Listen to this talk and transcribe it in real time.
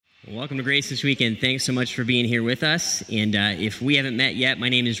Welcome to Grace this weekend. Thanks so much for being here with us. And if we haven't met yet, my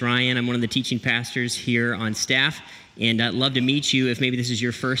name is Ryan. I'm one of the teaching pastors here on staff, and I'd love to meet you if maybe this is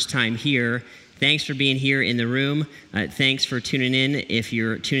your first time here. Thanks for being here in the room. Thanks for tuning in if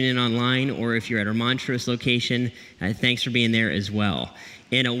you're tuning in online or if you're at our Montrose location. Thanks for being there as well.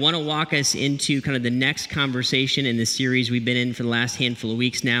 And I want to walk us into kind of the next conversation in the series we've been in for the last handful of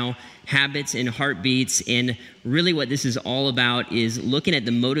weeks now, Habits and Heartbeats. And really what this is all about is looking at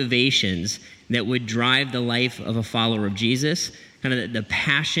the motivations that would drive the life of a follower of Jesus, kind of the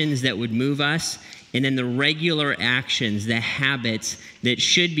passions that would move us, and then the regular actions, the habits that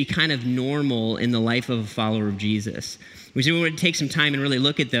should be kind of normal in the life of a follower of Jesus. We want to take some time and really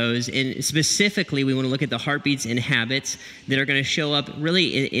look at those, and specifically we want to look at the heartbeats and habits that are going to show up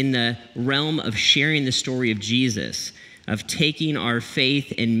really in the realm of sharing the story of Jesus, of taking our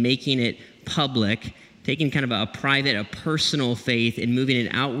faith and making it public, taking kind of a private, a personal faith and moving it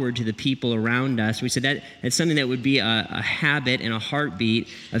outward to the people around us. We said that's something that would be a habit and a heartbeat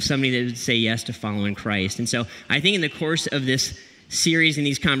of somebody that would say yes to following Christ. And so I think in the course of this series and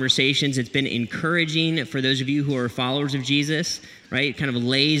these conversations, it's been encouraging for those of you who are followers of Jesus, right? It kind of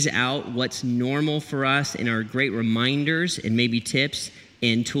lays out what's normal for us and are great reminders and maybe tips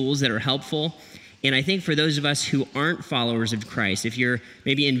and tools that are helpful. And I think for those of us who aren't followers of Christ, if you're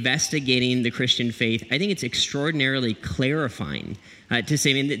maybe investigating the Christian faith, I think it's extraordinarily clarifying to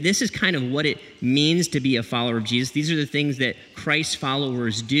say, I mean, this is kind of what it means to be a follower of Jesus. These are the things that Christ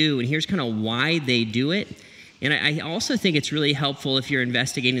followers do, and here's kind of why they do it. And I also think it's really helpful if you're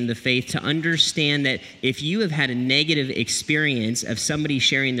investigating the faith to understand that if you have had a negative experience of somebody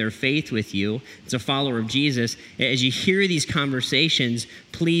sharing their faith with you, as a follower of Jesus, as you hear these conversations,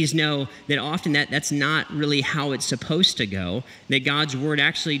 please know that often that's not really how it's supposed to go, that God's word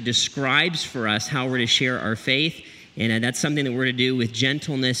actually describes for us how we're to share our faith, and that's something that we're to do with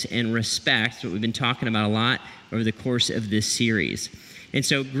gentleness and respect. That's what we've been talking about a lot over the course of this series. And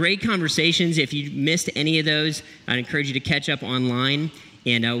so great conversations. If you missed any of those, I'd encourage you to catch up online.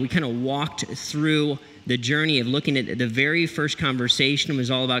 And we kind of walked through the journey of looking at the very first conversation. It was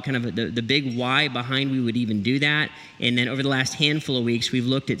all about kind of the big why behind we would even do that. And then over the last handful of weeks, we've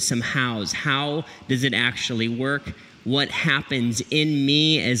looked at some hows. How does it actually work? What happens in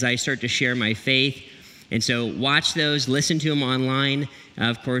me as I start to share my faith? And so watch those, listen to them online,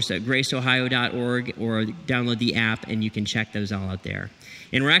 of course, at graceohio.org, or download the app, and you can check those all out there.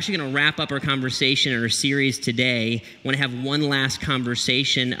 And we're actually going to wrap up our conversation in our series today. I want to have one last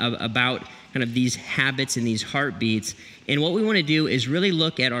conversation about kind of these habits and these heartbeats. And what we want to do is really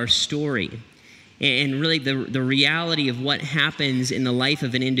look at our story and really the reality of what happens in the life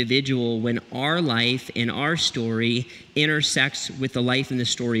of an individual when our life and our story intersects with the life and the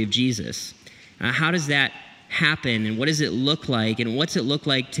story of Jesus. How does that happen, and what does it look like, and what's it look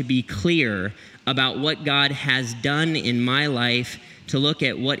like to be clear about what God has done in my life, to look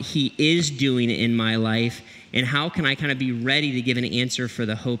at what he is doing in my life, and how can I kind of be ready to give an answer for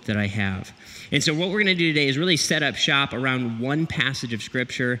the hope that I have. And so what we're going to do today is really set up shop around one passage of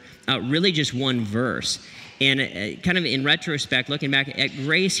Scripture, really just one verse. And kind of in retrospect, looking back at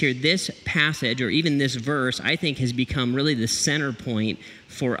Grace here, this passage, or even this verse, I think has become really the center point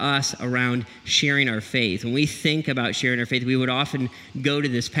for us around sharing our faith. When we think about sharing our faith, we would often go to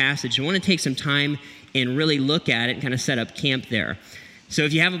this passage. I want to take some time and really look at it and kind of set up camp there. So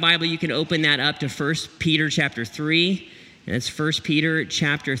if you have a Bible, you can open that up to 1 Peter chapter 3. And that's 1 Peter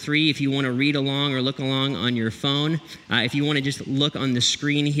chapter 3 if you want to read along or look along on your phone. If you want to just look on the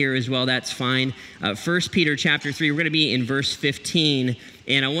screen here as well, that's fine. 1 Peter chapter 3, we're going to be in verse 15.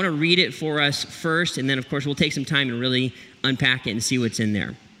 And I want to read it for us first, and then, of course, we'll take some time and really unpack it and see what's in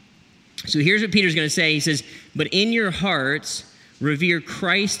there. So here's what Peter's going to say. He says, "But in your hearts, revere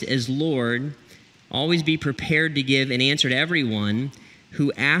Christ as Lord. Always be prepared to give an answer to everyone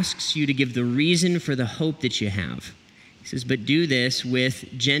who asks you to give the reason for the hope that you have." He says, "But do this with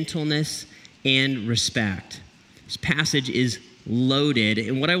gentleness and respect." This passage is loaded.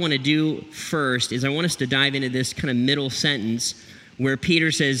 And what I want to do first is I want us to dive into this kind of middle sentence where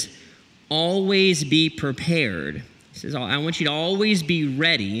Peter says, always be prepared. He says, I want you to always be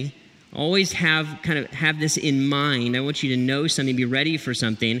ready, always have this in mind. I want you to know something, be ready for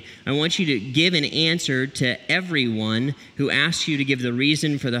something. I want you to give an answer to everyone who asks you to give the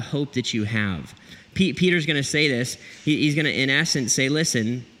reason for the hope that you have. Peter's going to say this. He's going to, in essence, say,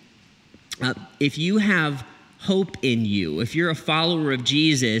 listen, if you have hope in you, if you're a follower of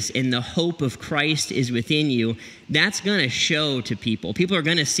Jesus and the hope of Christ is within you, that's going to show to people. People are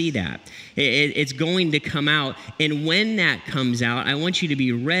going to see that. It's going to come out. And when that comes out, I want you to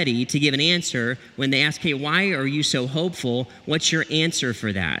be ready to give an answer when they ask, hey, why are you so hopeful? What's your answer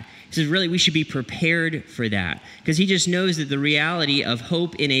for that? He says, really, we should be prepared for that, because he just knows that the reality of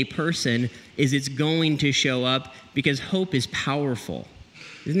hope in a person is it's going to show up, because hope is powerful.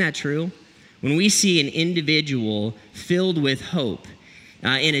 Isn't that true? When we see an individual filled with hope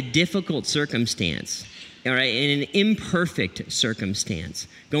in a difficult circumstance, all right, in an imperfect circumstance,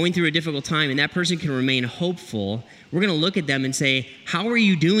 going through a difficult time, and that person can remain hopeful, we're going to look at them and say, how are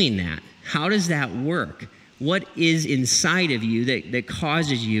you doing that? How does that work? What is inside of you that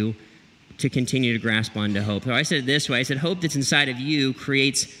causes you to continue to grasp onto hope? So I said it this way. I said, hope that's inside of you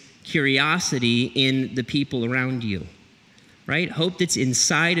creates curiosity in the people around you, right? Hope that's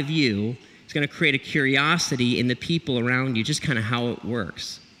inside of you is going to create a curiosity in the people around you, just kind of how it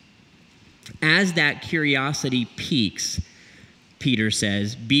works. As that curiosity peaks, Peter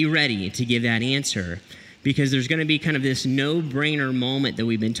says, be ready to give that answer, because there's going to be kind of this no-brainer moment that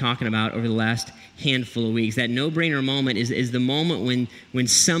we've been talking about over the last handful of weeks. That no-brainer moment is the moment when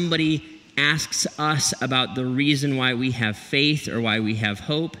somebody asks us about the reason why we have faith or why we have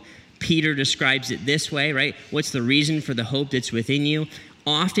hope. Peter describes it this way, right? What's the reason for the hope that's within you?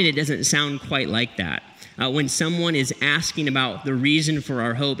 Often it doesn't sound quite like that. When someone is asking about the reason for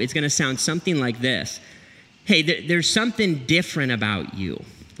our hope, it's going to sound something like this. Hey, there's something different about you.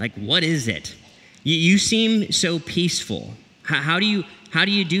 Like, what is it? You seem so peaceful. How do you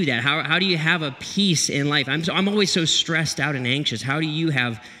do that? How do you have a peace in life? I'm always so stressed out and anxious. How do you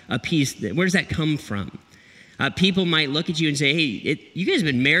have a peace? Where does that come from? People might look at you and say, hey, you guys have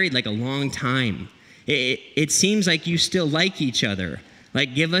been married like a long time. It seems like you still like each other.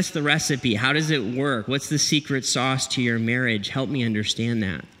 Like, give us the recipe. How does it work? What's the secret sauce to your marriage? Help me understand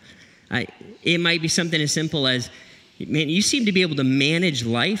that. It might be something as simple as, man, you seem to be able to manage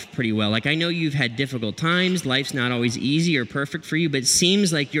life pretty well. Like, I know you've had difficult times. Life's not always easy or perfect for you, but it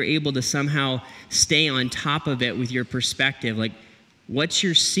seems like you're able to somehow stay on top of it with your perspective. Like, what's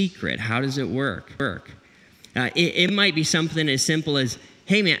your secret? How does it work? It might be something as simple as,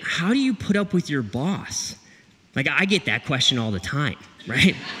 hey, man, how do you put up with your boss? Like, I get that question all the time,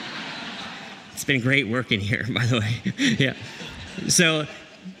 right? It's been great working here, by the way. Yeah. So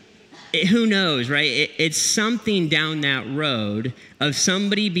who knows, right? It's something down that road of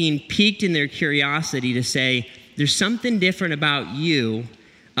somebody being piqued in their curiosity to say, there's something different about you.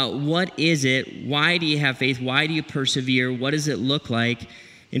 What is it? Why do you have faith? Why do you persevere? What does it look like?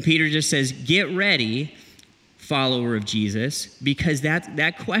 And Peter just says, get ready, follower of Jesus, because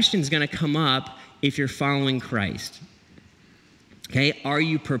that question is going to come up if you're following Christ. Okay? Are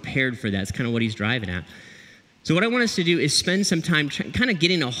you prepared for that? That's kind of what he's driving at. So what I want us to do is spend some time kind of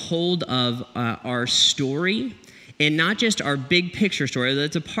getting a hold of our story, and not just our big picture story,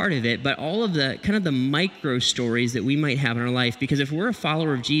 that's a part of it, but all of the kind of the micro stories that we might have in our life. Because if we're a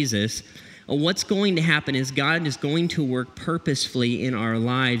follower of Jesus, what's going to happen is God is going to work purposefully in our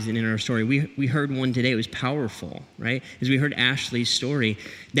lives and in our story. We heard one today. It was powerful, right? As we heard Ashley's story.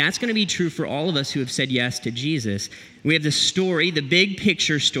 That's going to be true for all of us who have said yes to Jesus. We have the story, the big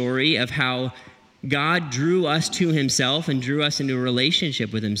picture story of how God drew us to himself and drew us into a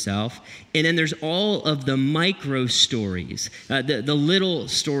relationship with himself. And then there's all of the micro stories, the little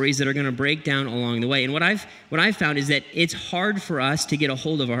stories that are going to break down along the way. And what I've found is that it's hard for us to get a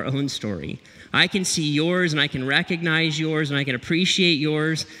hold of our own story. I can see yours and I can recognize yours and I can appreciate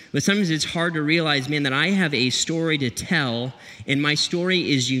yours, but sometimes it's hard to realize, man, that I have a story to tell, and my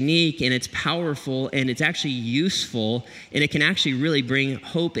story is unique and it's powerful and it's actually useful, and it can actually really bring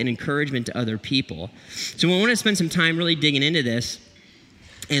hope and encouragement to other people. So we want to spend some time really digging into this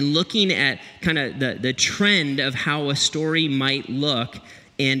and looking at kind of the trend of how a story might look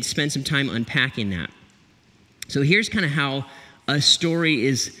and spend some time unpacking that. So here's kind of how a story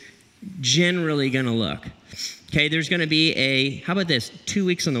is generally going to look. Okay, there's going to be how about this, 2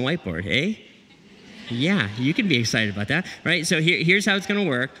 weeks on the whiteboard, eh? Yeah, you can be excited about that, right? So here's how it's going to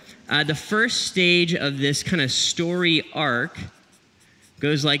work. The first stage of this kind of story arc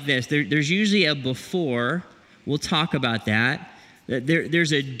goes like this. There's usually a before. We'll talk about that.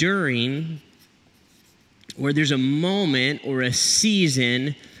 There's a during, where there's a moment or a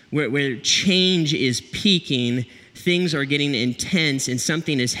season where change is peaking, things are getting intense, and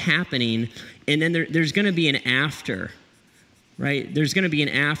something is happening. And then there's going to be an after, right? There's going to be an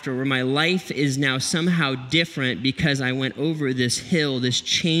after where my life is now somehow different because I went over this hill, this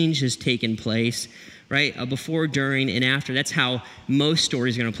change has taken place, right? Before, during, and after. That's how most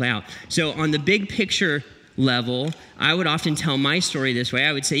stories are going to play out. So on the big picture level, I would often tell my story this way.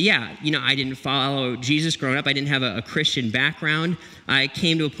 I would say, yeah, I didn't follow Jesus growing up. I didn't have a Christian background. I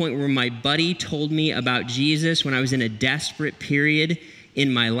came to a point where my buddy told me about Jesus when I was in a desperate period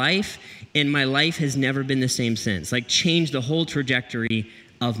in my life, and my life has never been the same since. Like, changed the whole trajectory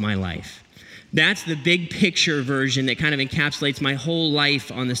of my life. That's the big picture version that kind of encapsulates my whole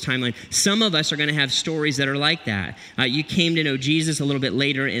life on this timeline. Some of us are going to have stories that are like that. You came to know Jesus a little bit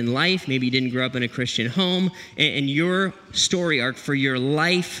later in life. Maybe you didn't grow up in a Christian home, and your story arc for your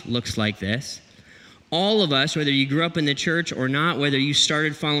life looks like this. All of us, whether you grew up in the church or not, whether you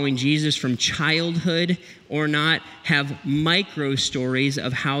started following Jesus from childhood or not, have micro stories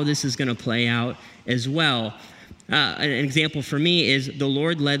of how this is going to play out as well. An example for me is the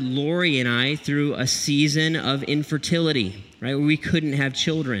Lord led Lori and I through a season of infertility, right? Where we couldn't have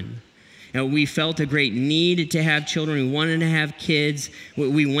children. And we felt a great need to have children. We wanted to have kids.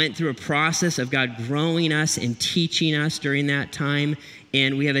 We went through a process of God growing us and teaching us during that time.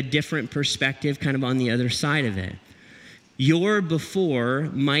 And we have a different perspective kind of on the other side of it. Your before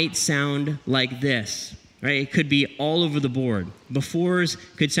might sound like this, right? It could be all over the board. Befores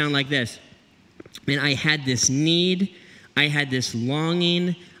could sound like this. And I had this need, I had this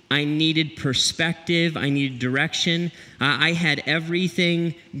longing, I needed perspective, I needed direction. I had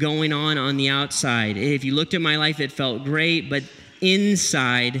everything going on the outside. If you looked at my life, it felt great, but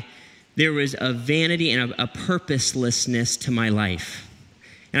inside there was a vanity and a purposelessness to my life.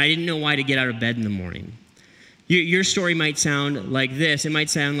 And I didn't know why to get out of bed in the morning. Your story might sound like this. It might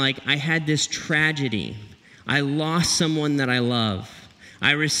sound like, I had this tragedy. I lost someone that I love.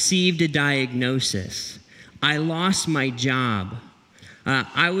 I received a diagnosis. I lost my job.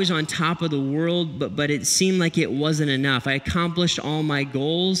 I was on top of the world, but it seemed like it wasn't enough. I accomplished all my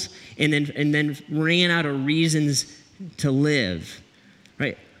goals and then ran out of reasons to live.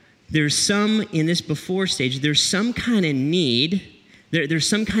 Right? There's some in this before stage. There's some kind of need. There's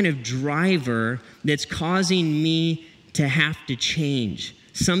some kind of driver that's causing me to have to change.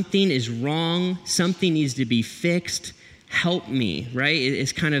 Something is wrong. Something needs to be fixed. Help me, right?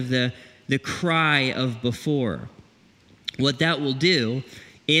 It's kind of the cry of before. What that will do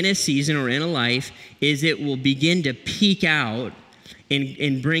in a season or in a life is it will begin to peak out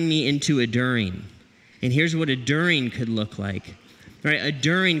and bring me into a during. And here's what a during could look like. Right? A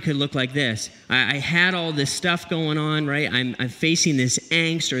during could look like this. I had all this stuff going on, right? I'm facing this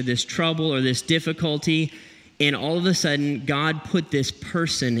angst or this trouble or this difficulty, and all of a sudden, God put this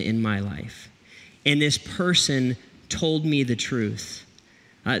person in my life. And this person told me the truth.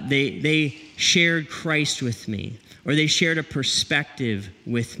 They shared Christ with me, or they shared a perspective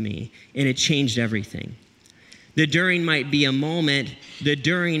with me, and it changed everything. The during might be a moment. The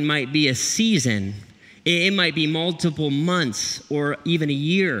during might be a season. It might be multiple months or even a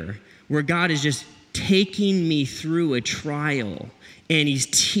year where God is just taking me through a trial and he's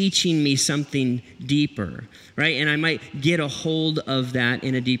teaching me something deeper, right? And I might get a hold of that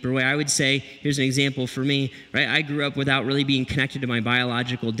in a deeper way. I would say, here's an example for me, right? I grew up without really being connected to my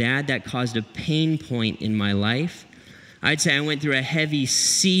biological dad. That caused a pain point in my life. I'd say I went through a heavy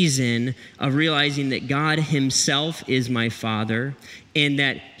season of realizing that God himself is my father and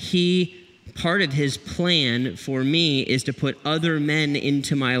that part of his plan for me is to put other men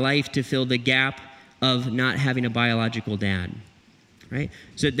into my life to fill the gap of not having a biological dad. Right?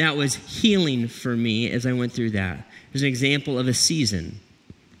 So that was healing for me as I went through that. There's an example of a season.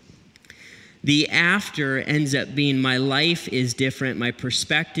 The after ends up being my life is different, my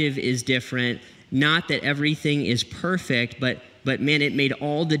perspective is different. Not that everything is perfect, but man, it made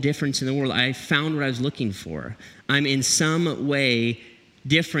all the difference in the world. I found what I was looking for. I'm in some way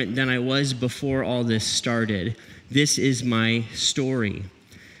different than I was before all this started. This is my story.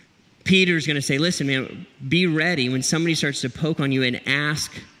 Peter's going to say, listen, man, be ready when somebody starts to poke on you and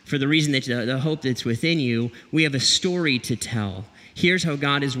ask for the reason that the hope that's within you. We have a story to tell. Here's how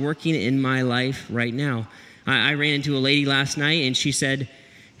God is working in my life right now. I ran into a lady last night, and she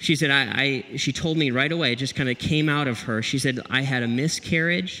told me right away, it just kind of came out of her. She said, I had a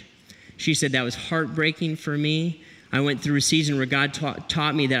miscarriage. She said that was heartbreaking for me. I went through a season where God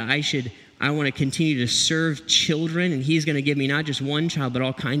taught me that I want to continue to serve children, and he's going to give me not just one child, but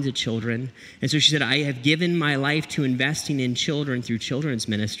all kinds of children. And so she said, I have given my life to investing in children through children's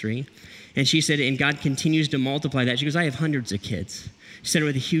ministry. And she said, and God continues to multiply that. She goes, I have hundreds of kids. She said it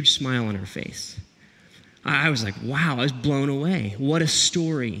with a huge smile on her face. I was like, wow, I was blown away. What a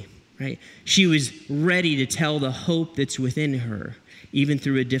story, right? She was ready to tell the hope that's within her, even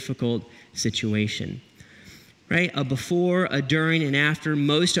through a difficult situation. Right? A before, a during, and after.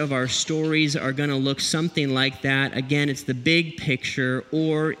 Most of our stories are going to look something like that. Again, it's the big picture,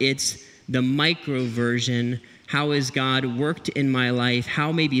 or it's the micro version. How has God worked in my life?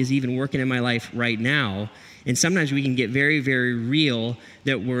 How maybe is even working in my life right now? And sometimes we can get very, very real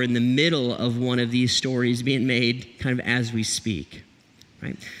that we're in the middle of one of these stories being made kind of as we speak,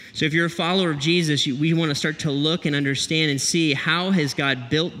 right? So if you're a follower of Jesus, we want to start to look and understand and see how has God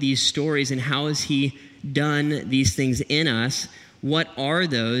built these stories and how has he done these things in us? What are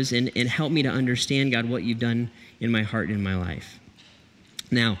those? And help me to understand, God, what you've done in my heart and in my life.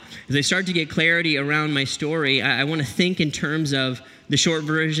 Now, as I start to get clarity around my story, I want to think in terms of the short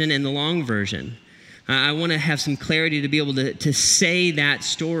version and the long version. I want to have some clarity to be able to say that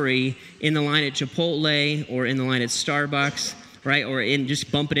story in the line at Chipotle or in the line at Starbucks, right? Or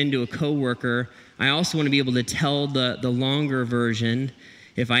just bump it into a coworker. I also want to be able to tell the longer version.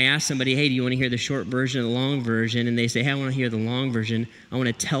 If I ask somebody, hey, do you want to hear the short version or the long version? And they say, hey, I want to hear the long version. I want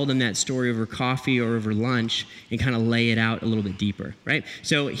to tell them that story over coffee or over lunch and kind of lay it out a little bit deeper, right?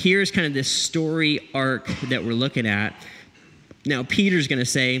 So here's kind of this story arc that we're looking at. Now, Peter's going to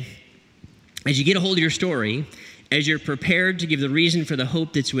say, as you get a hold of your story, as you're prepared to give the reason for the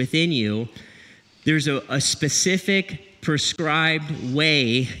hope that's within you, there's a specific prescribed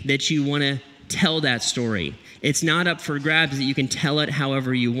way that you want to tell that story. It's not up for grabs that you can tell it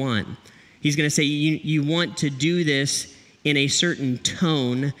however you want. He's going to say you want to do this in a certain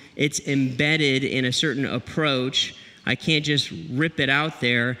tone. It's embedded in a certain approach. I can't just rip it out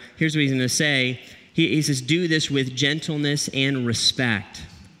there. Here's what he's going to say. He says, do this with gentleness and respect.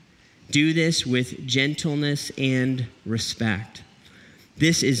 Do this with gentleness and respect.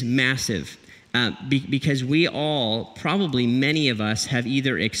 This is massive because we all, probably many of us, have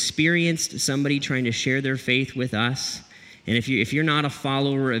either experienced somebody trying to share their faith with us. And if you're not a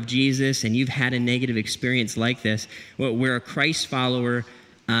follower of Jesus and you've had a negative experience like this, where a Christ follower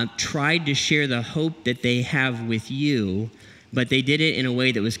tried to share the hope that they have with you, but they did it in a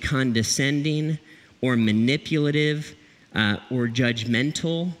way that was condescending or manipulative or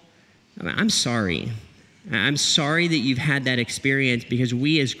judgmental, I'm sorry. I'm sorry that you've had that experience because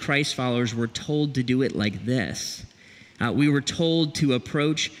we as Christ followers were told to do it like this. We were told to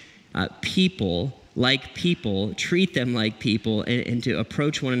approach people like people, treat them like people, and to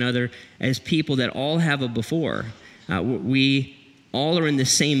approach one another as people that all have a before. We all are in the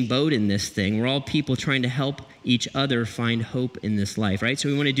same boat in this thing. We're all people trying to help each other find hope in this life, right? So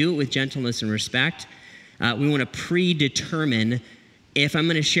we want to do it with gentleness and respect. We want to predetermine if I'm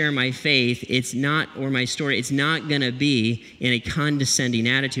going to share my faith, or my story, it's not going to be in a condescending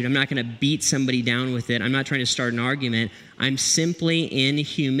attitude. I'm not going to beat somebody down with it. I'm not trying to start an argument. I'm simply in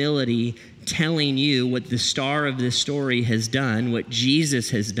humility telling you what the star of this story has done, what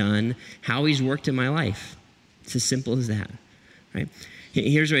Jesus has done, how he's worked in my life. It's as simple as that, right?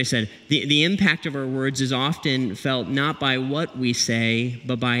 Here's what I said. The impact of our words is often felt not by what we say,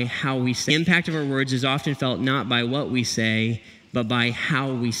 but by how we say. The impact of our words is often felt not by what we say, but by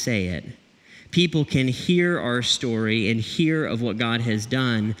how we say it. People can hear our story and hear of what God has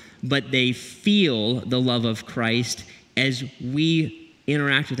done, but they feel the love of Christ as we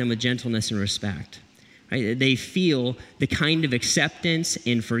interact with them with gentleness and respect. Right? They feel the kind of acceptance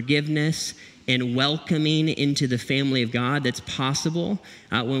and forgiveness and welcoming into the family of God that's possible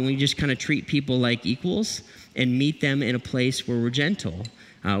when we just kind of treat people like equals and meet them in a place where we're gentle.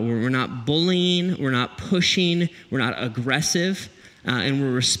 We're not bullying, we're not pushing, we're not aggressive, and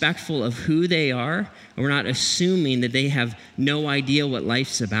we're respectful of who they are, and we're not assuming that they have no idea what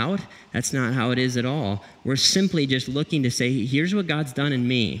life's about. That's not how it is at all. We're simply just looking to say, here's what God's done in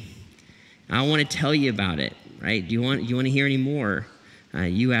me. I want to tell you about it, right? Do you want to hear any more?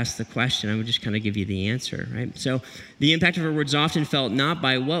 You asked the question, I would just kind of give you the answer, right? So the impact of our words is often felt not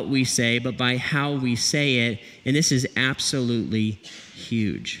by what we say, but by how we say it, and this is absolutely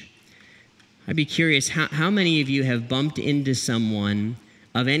huge. I'd be curious, how many of you have bumped into someone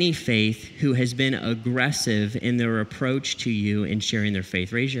of any faith who has been aggressive in their approach to you in sharing their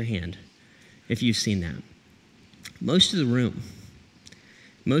faith? Raise your hand if you've seen that. Most of the room.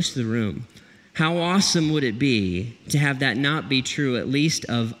 Most of the room. How awesome would it be to have that not be true, at least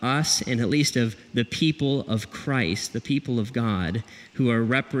of us and at least of the people of Christ, the people of God, who are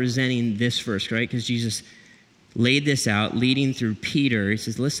representing this verse, right? Because Jesus laid this out, leading through Peter. He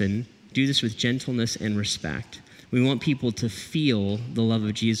says, listen, do this with gentleness and respect. We want people to feel the love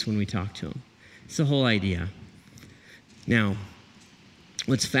of Jesus when we talk to them. It's the whole idea. Now,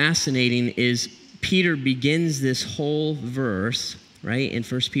 what's fascinating is Peter begins this whole verse, right, in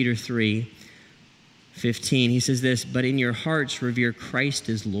 1 Peter 3:15. He says this, but in your hearts revere Christ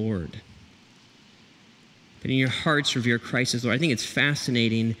as Lord. But in your hearts revere Christ as Lord. I think it's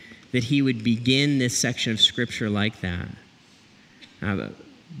fascinating that he would begin this section of Scripture like that.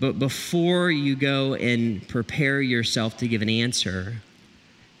 But before you go and prepare yourself to give an answer,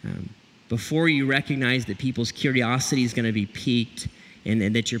 before you recognize that people's curiosity is going to be piqued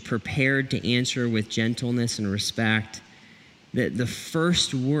and that you're prepared to answer with gentleness and respect, that the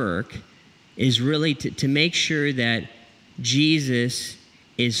first work is really to make sure that Jesus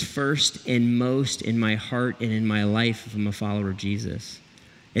is first and most in my heart and in my life if I'm a follower of Jesus.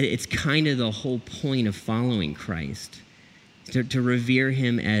 It's kind of the whole point of following Christ, to revere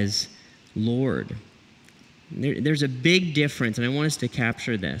him as Lord. There's a big difference, and I want us to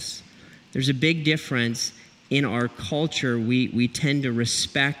capture this. There's a big difference in our culture. We tend to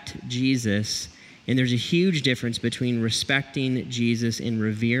respect Jesus, and there's a huge difference between respecting Jesus and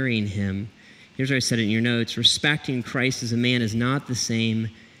revering him. Here's what I said in your notes. Respecting Christ as a man is not the same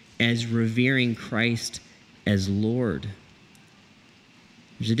as revering Christ as Lord.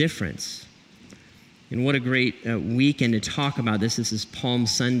 There's a difference. And what a great weekend to talk about this. This is Palm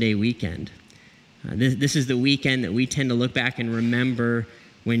Sunday weekend. This is the weekend that we tend to look back and remember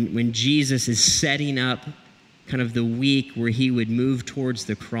when Jesus is setting up kind of the week where he would move towards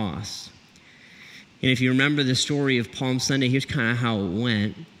the cross. And if you remember the story of Palm Sunday, here's kind of how it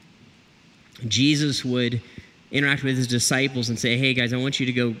went. Jesus would interact with his disciples and say, hey guys, I want you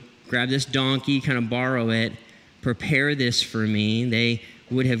to go grab this donkey, kind of borrow it, prepare this for me. They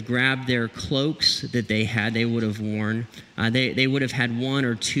would have grabbed their cloaks that they would have worn. They would have had one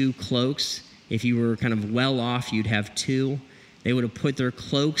or two cloaks. If you were kind of well off, you'd have two. They would have put their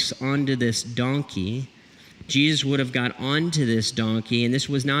cloaks onto this donkey. Jesus would have got onto this donkey, and this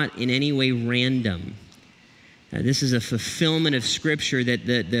was not in any way random. This is a fulfillment of Scripture that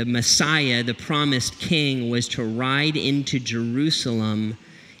the Messiah, the promised king, was to ride into Jerusalem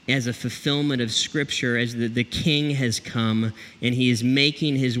as a fulfillment of Scripture, as the king has come, and he is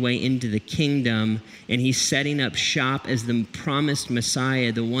making his way into the kingdom, and he's setting up shop as the promised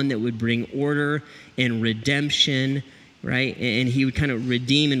Messiah, the one that would bring order and redemption, right? And he would kind of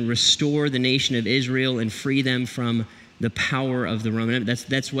redeem and restore the nation of Israel and free them from the power of the Roman Empire.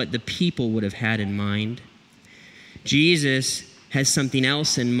 That's what the people would have had in mind. Jesus has something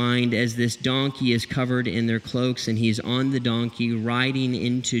else in mind as this donkey is covered in their cloaks and he's on the donkey riding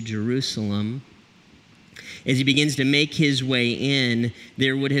into Jerusalem. As he begins to make his way in,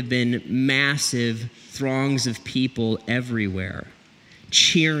 there would have been massive throngs of people everywhere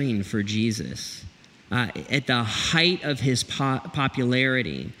cheering for Jesus. At the height of his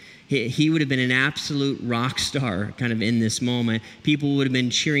popularity, he would have been an absolute rock star kind of in this moment. People would have been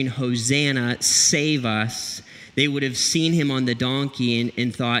cheering, Hosanna, save us. They would have seen him on the donkey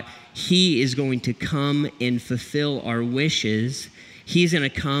and thought, he is going to come and fulfill our wishes. He's going to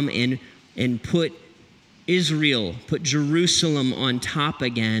come and put Israel, put Jerusalem on top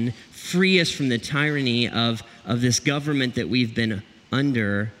again, free us from the tyranny of this government that we've been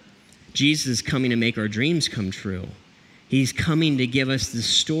under. Jesus is coming to make our dreams come true. He's coming to give us the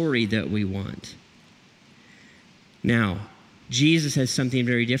story that we want. Now, Jesus has something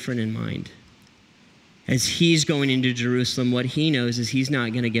very different in mind. As he's going into Jerusalem, what he knows is he's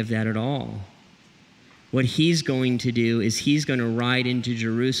not going to give that at all. What he's going to do is he's going to ride into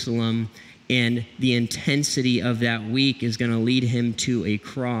Jerusalem, and the intensity of that week is going to lead him to a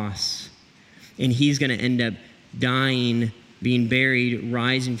cross. And he's going to end up dying, being buried,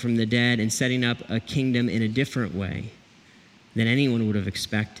 rising from the dead, and setting up a kingdom in a different way than anyone would have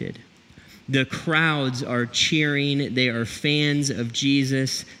expected. The crowds are cheering. They are fans of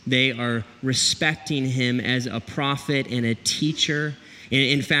Jesus. They are respecting him as a prophet and a teacher.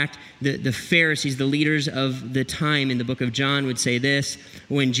 In fact, the Pharisees, the leaders of the time in the book of John, would say this: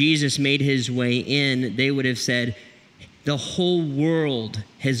 when Jesus made his way in, they would have said, the whole world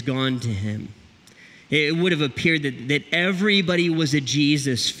has gone to him. It would have appeared that everybody was a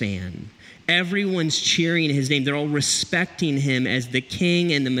Jesus fan. Everyone's cheering his name. They're all respecting him as the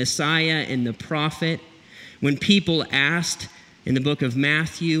king and the Messiah and the prophet. When people asked in the book of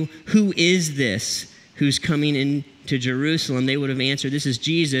Matthew, who is this who's coming into Jerusalem? They would have answered, this is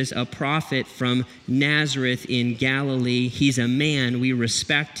Jesus, a prophet from Nazareth in Galilee. He's a man. We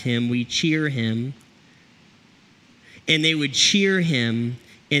respect him. We cheer him. And they would cheer him,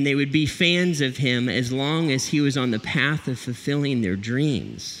 and they would be fans of him as long as he was on the path of fulfilling their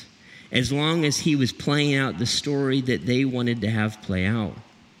dreams, as long as he was playing out the story that they wanted to have play out.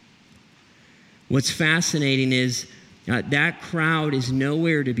 What's fascinating is that crowd is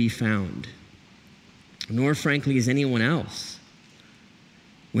nowhere to be found, nor frankly is anyone else.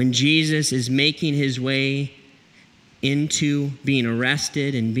 When Jesus is making his way into being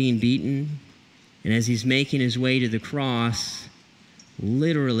arrested and being beaten, and as he's making his way to the cross,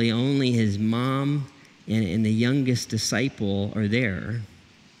 literally only his mom and the youngest disciple are there.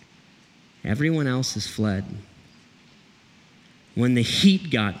 everyone else has fled. When the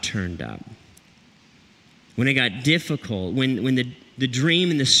heat got turned up, when it got difficult, when the dream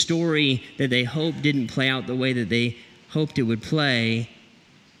and the story that they hoped didn't play out the way that they hoped it would play,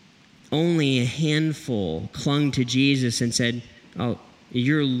 only a handful clung to Jesus and said, "Oh,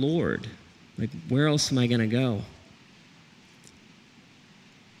 you're Lord. Like, where else am I going to go?"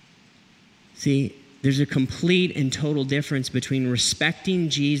 See, there's a complete and total difference between respecting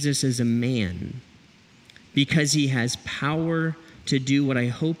Jesus as a man because he has power to do what I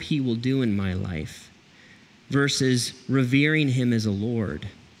hope he will do in my life versus revering him as a Lord.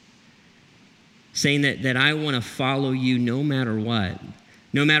 Saying that I want to follow you no matter what.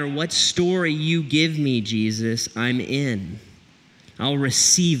 No matter what story you give me, Jesus, I'm in. I'll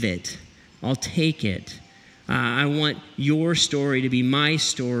receive it. I'll take it. I want your story to be my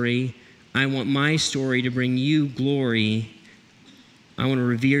story. I want my story to bring you glory. I want to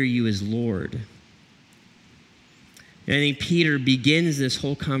revere you as Lord. And I think Peter begins this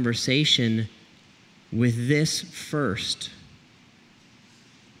whole conversation with this first.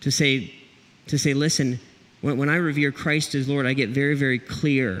 To say, listen, when I revere Christ as Lord, I get very, very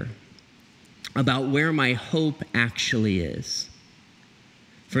clear about where my hope actually is.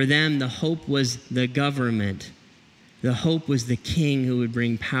 For them, the hope was the government. The hope was the king who would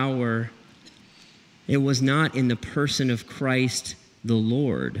bring power. It was not in the person of Christ the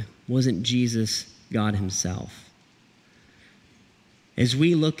Lord. It wasn't Jesus, God himself. As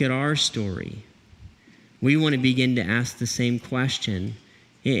we look at our story, we want to begin to ask the same question.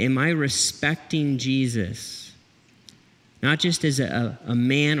 Am I respecting Jesus? Not just as a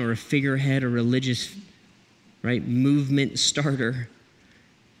man or a figurehead or religious, movement starter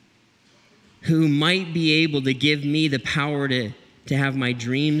who might be able to give me the power to have my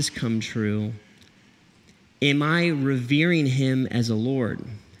dreams come true. Am I revering him as a Lord?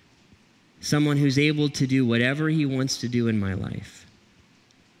 Someone who's able to do whatever he wants to do in my life.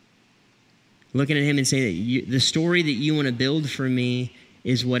 Looking at him and saying that the story that you want to build for me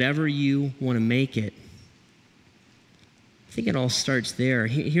is whatever you want to make it. I think it all starts there.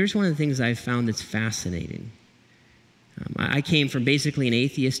 Here's one of the things I've found that's fascinating. I came from basically an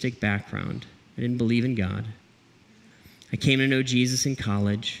atheistic background. I didn't believe in God. I came to know Jesus in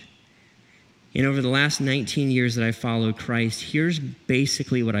college. And over the last 19 years that I followed Christ, here's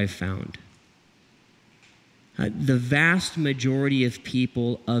basically what I've found. The vast majority of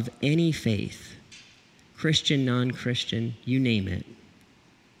people of any faith, Christian, non-Christian, you name it,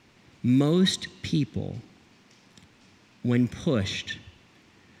 most people, when pushed,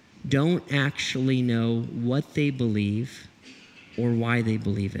 don't actually know what they believe or why they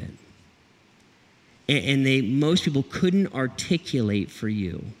believe it. And most people couldn't articulate for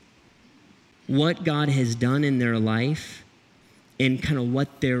you what God has done in their life and kind of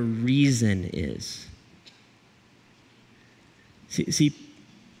what their reason is. See,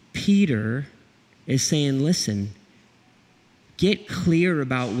 Peter is saying, listen, get clear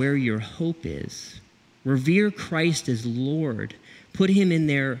about where your hope is. Revere Christ as Lord. Put him in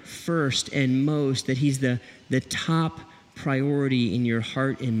there first and most, that he's the top priority in your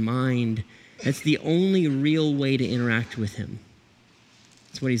heart and mind. That's the only real way to interact with him.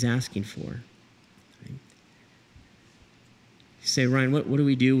 That's what he's asking for. Right? You say, Ryan, what do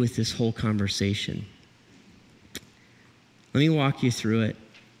we do with this whole conversation? Let me walk you through it.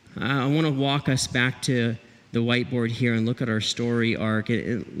 I want to walk us back to the whiteboard here and look at our story arc.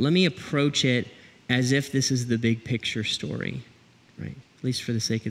 Let me approach it as if this is the big picture story, right? At least for the sake of